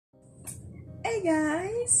Hi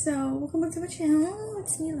guys, so welcome back to my channel.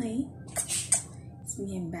 It's me, Leigh. It's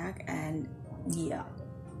me, I'm back, and yeah,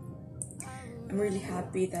 I'm really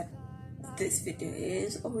happy that this video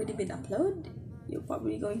is already been uploaded. You're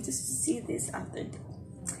probably going to see this after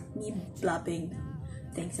me blabbing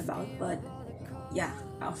things about, but yeah,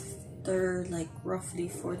 after like roughly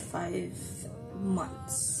 4 to 5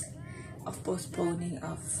 months of postponing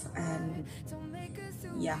and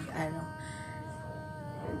yeah, I don't know,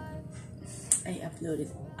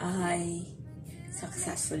 I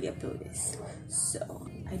successfully uploaded this, so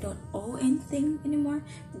I don't owe anything anymore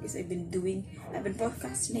because I've been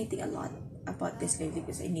procrastinating a lot about this lately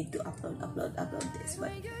because I need to upload this,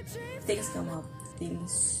 but things come up,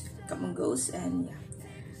 things come and goes, and yeah,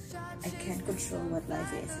 I can't control what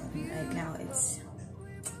life is, and right now it's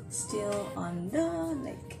still on the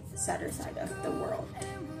like sadder side of the world,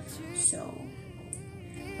 so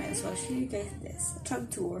might as well show you guys this TUG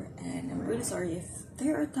tour. And I'm really sorry if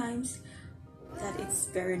there are times that it's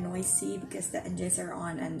very noisy because the engines are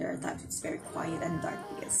on, and there are times it's very quiet and dark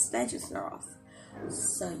because the engines are off.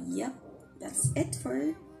 So yep, that's it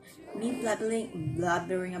for me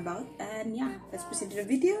blabbering about, and yeah, let's proceed to the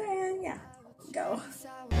video, and yeah, go.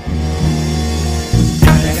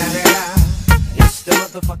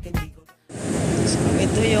 So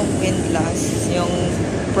ito yung windlass, yung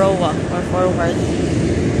proa or forward.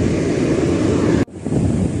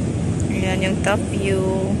 Ayan yung top view.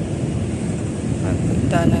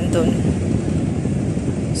 Pagpunta nandun.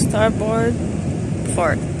 Starboard,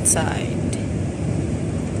 port side.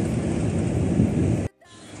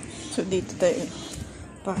 So dito tayo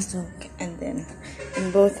pasok, and then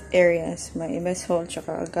in both areas may mess hall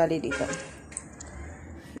tsaka galley dito.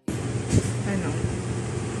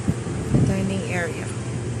 Dining area.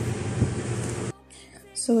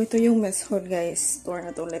 So ito yung mess hall guys. Tour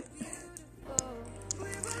na to ulit.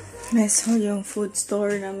 Mess hall yung food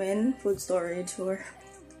store namin. Food storage or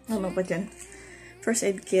ano pa dyan. First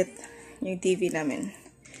aid kit. Yung TV namin.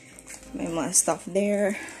 May mga stuff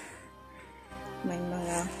there. May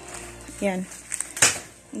mga yan.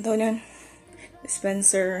 Ito yan.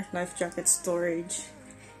 Dispenser. Life jacket storage.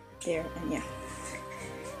 There. And yeah.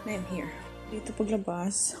 And I'm here. Dito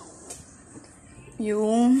paglabas.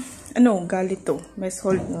 Yung gali to. Mess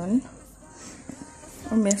hall nun.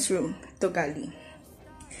 Or mess room. Ito gali.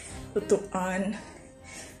 Lutuan.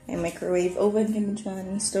 May microwave oven kami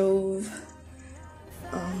dyan. Stove.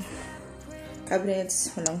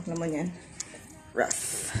 Cabinets. Walang laman yan.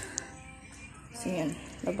 Rough. So yan.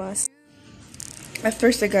 Labas.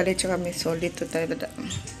 After sa gali tsaka mess hall, dito tayo dadaan.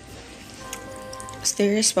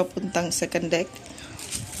 Stairs papuntang second deck.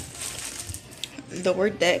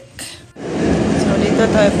 Lower deck. So dito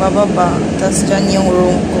tayo pababa. Tapos dyan yung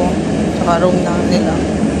room ko. Tsaka room na nila.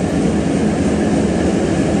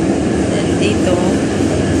 Dito,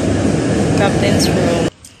 captain's room.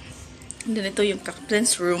 And then ito yung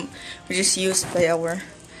captain's room, which is used by our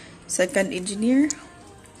second engineer.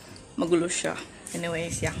 Magulo siya.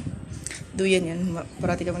 Anyways, yeah. Duyan yan.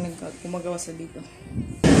 Parati kami gumagawa sa dito.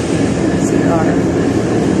 CR.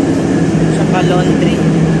 Tsaka laundry.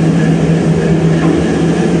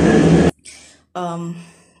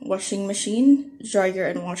 Washing machine, dryer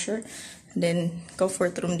and washer. And then,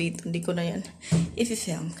 comfort room dito. Hindi ko na yan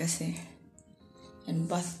i-film kasi and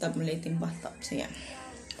bathtub, malating bathtub. So, yan.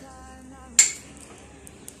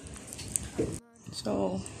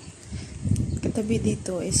 So, katabi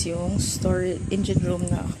dito is yung storage engine room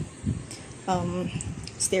na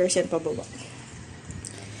stairs yan pababa.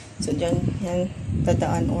 So, dyan yan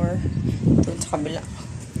dadaan or doon sa kabila.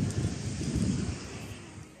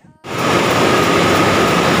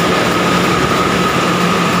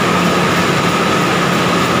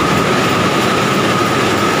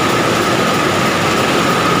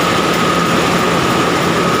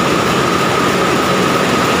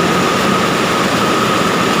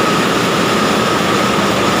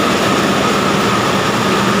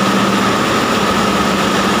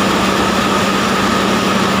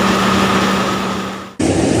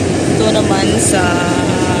 Naman sa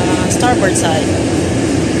starboard side.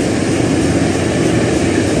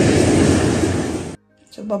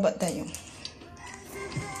 So baba tayo.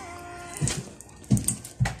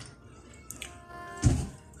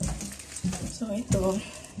 So ito,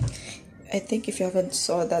 I think if you haven't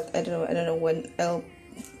saw that, I don't know when I'll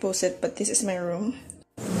post it, but this is my room.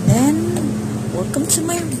 And welcome to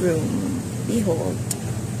my room. Behold.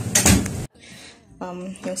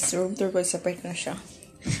 Yung room tour ko, separate na siya.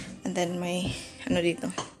 And then may,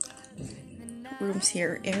 dito, rooms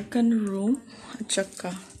here. Aircon room. At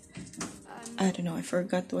saka, I don't know, I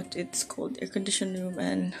forgot what it's called. Air conditioned room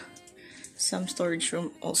and some storage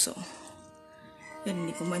room also. Yan,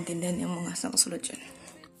 hindi ko maintindihan yung mga nakasulot dyan.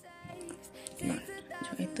 Yan.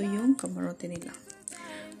 So, ito yung kamarote nila.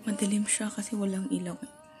 Madilim siya kasi walang ilaw.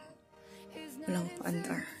 Walang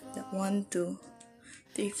paandar. 1, 2,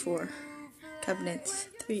 3, 4 cabinets.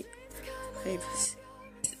 3, 5,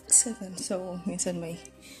 7. So, minsan may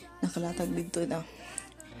nakalatag dito na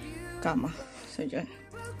kama. So, dyan.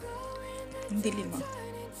 Hindi lima.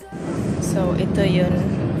 So, ito yun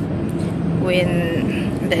when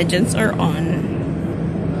the engines are on.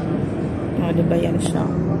 O, diba yan siya?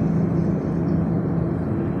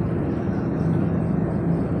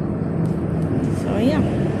 So, yeah.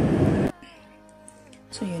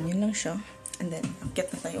 So, yun lang siya. And then,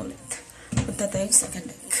 akit na tayo ulit. Punta tayo sa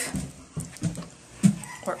second deck.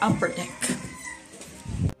 Or upper deck.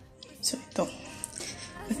 So, ito.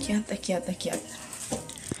 Akyat.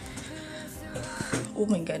 Oh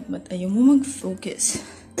my god, but ayaw mo mag-focus.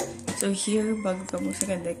 So, here, bago ka mo sa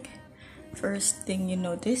second deck, first thing you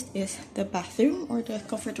notice is the bathroom or the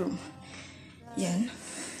comfort room. Yan.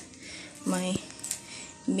 May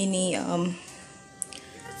mini, anong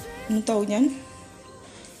tawag yan?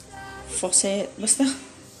 Faucet. Basta,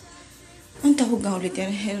 ang tawag nga ulit yan.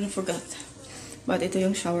 I forgot. But ito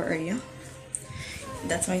yung shower area.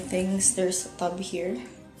 That's my things. There's a tub here.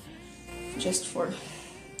 Just for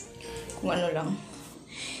kung ano lang.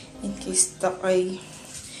 In case ay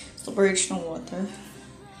storage ng water.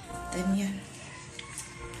 Then yan.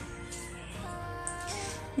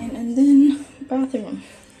 And then bathroom.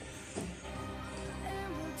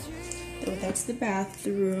 So that's the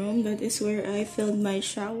bathroom. That is where I filled my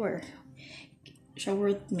shower.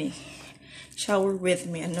 Shower with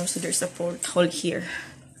me. And also there's a porthole here.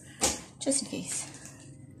 Just in case.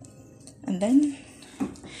 And then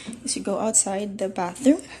as you go outside the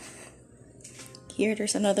bathroom, here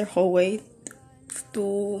there's another hallway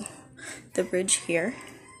to the bridge here.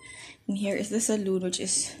 And here is the saloon, which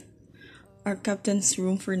is our captain's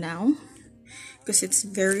room for now. Because it's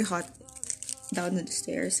very hot down the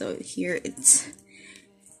stairs. So here it's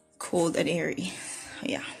cold and airy.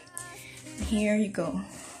 Yeah. Here you go.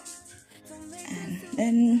 And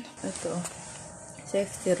then, ito.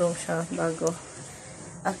 Safety room siya bago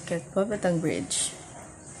akit papuntang bridge.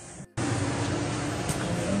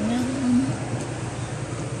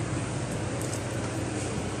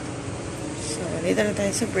 So, dito na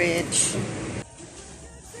tayo sa bridge.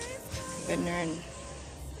 Ganun.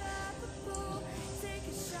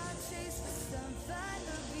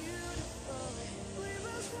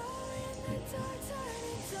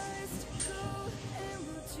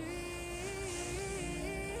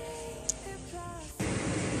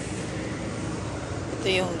 Ito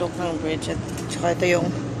yung look ng bridge at saka ito yung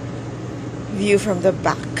view from the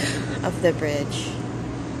back of the bridge.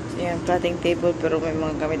 So yan, plotting table pero may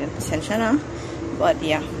mga gamit ng pasensya na. But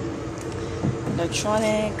yeah.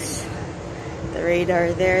 Electronics. The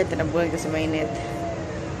radar there. Tinabuhan kasi mainit.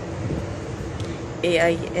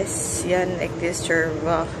 AIS yan. Like this.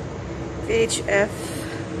 VHF.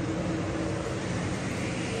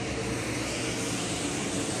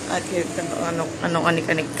 At anong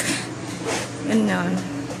anik-anik. Ganyan.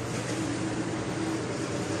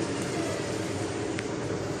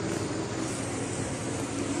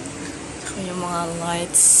 Saka yung mga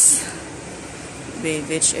lights.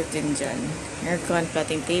 VHF din dyan. Aircon,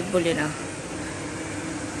 plotting table, yun ah.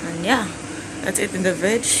 And yeah, that's it in the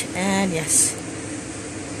bridge. And yes,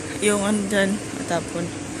 yung ano dyan, atapon,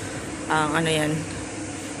 ano yan,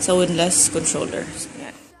 sa windlass controller. So,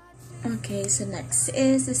 yan. Okay, so next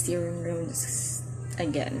is the steering room.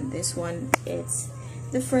 Again, this one, it's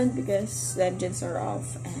different because the engines are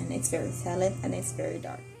off and it's very silent and it's very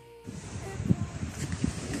dark.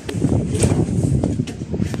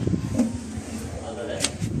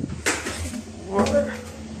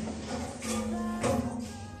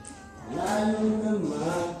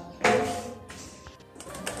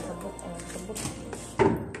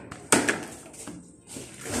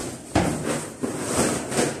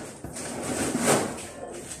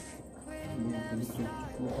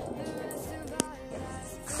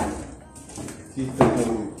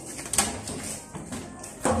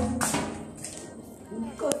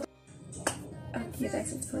 Okay,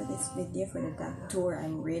 that's it for this video for the TUG tour.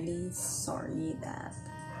 I'm really sorry that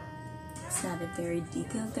it's not a very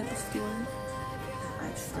detailed type of tour. I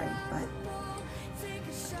tried, but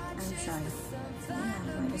I'm shy. So yeah,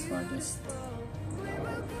 might as well just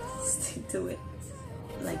stick to it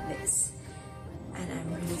like this. And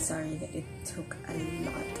I'm really sorry that it took a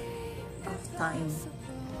lot of time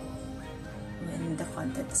when the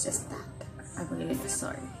content is just that. I'm really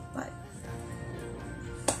sorry, but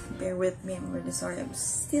bear with me. I'm really sorry. I'm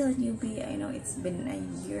still a newbie. I know it's been a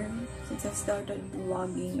year since I started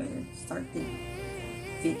vlogging or started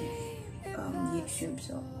video YouTube,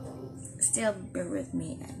 so still bear with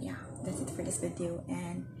me. And yeah, that's it for this video,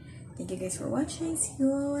 and thank you guys for watching. See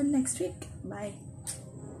you all next week. Bye.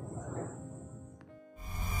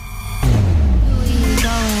 Here we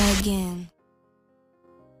go again.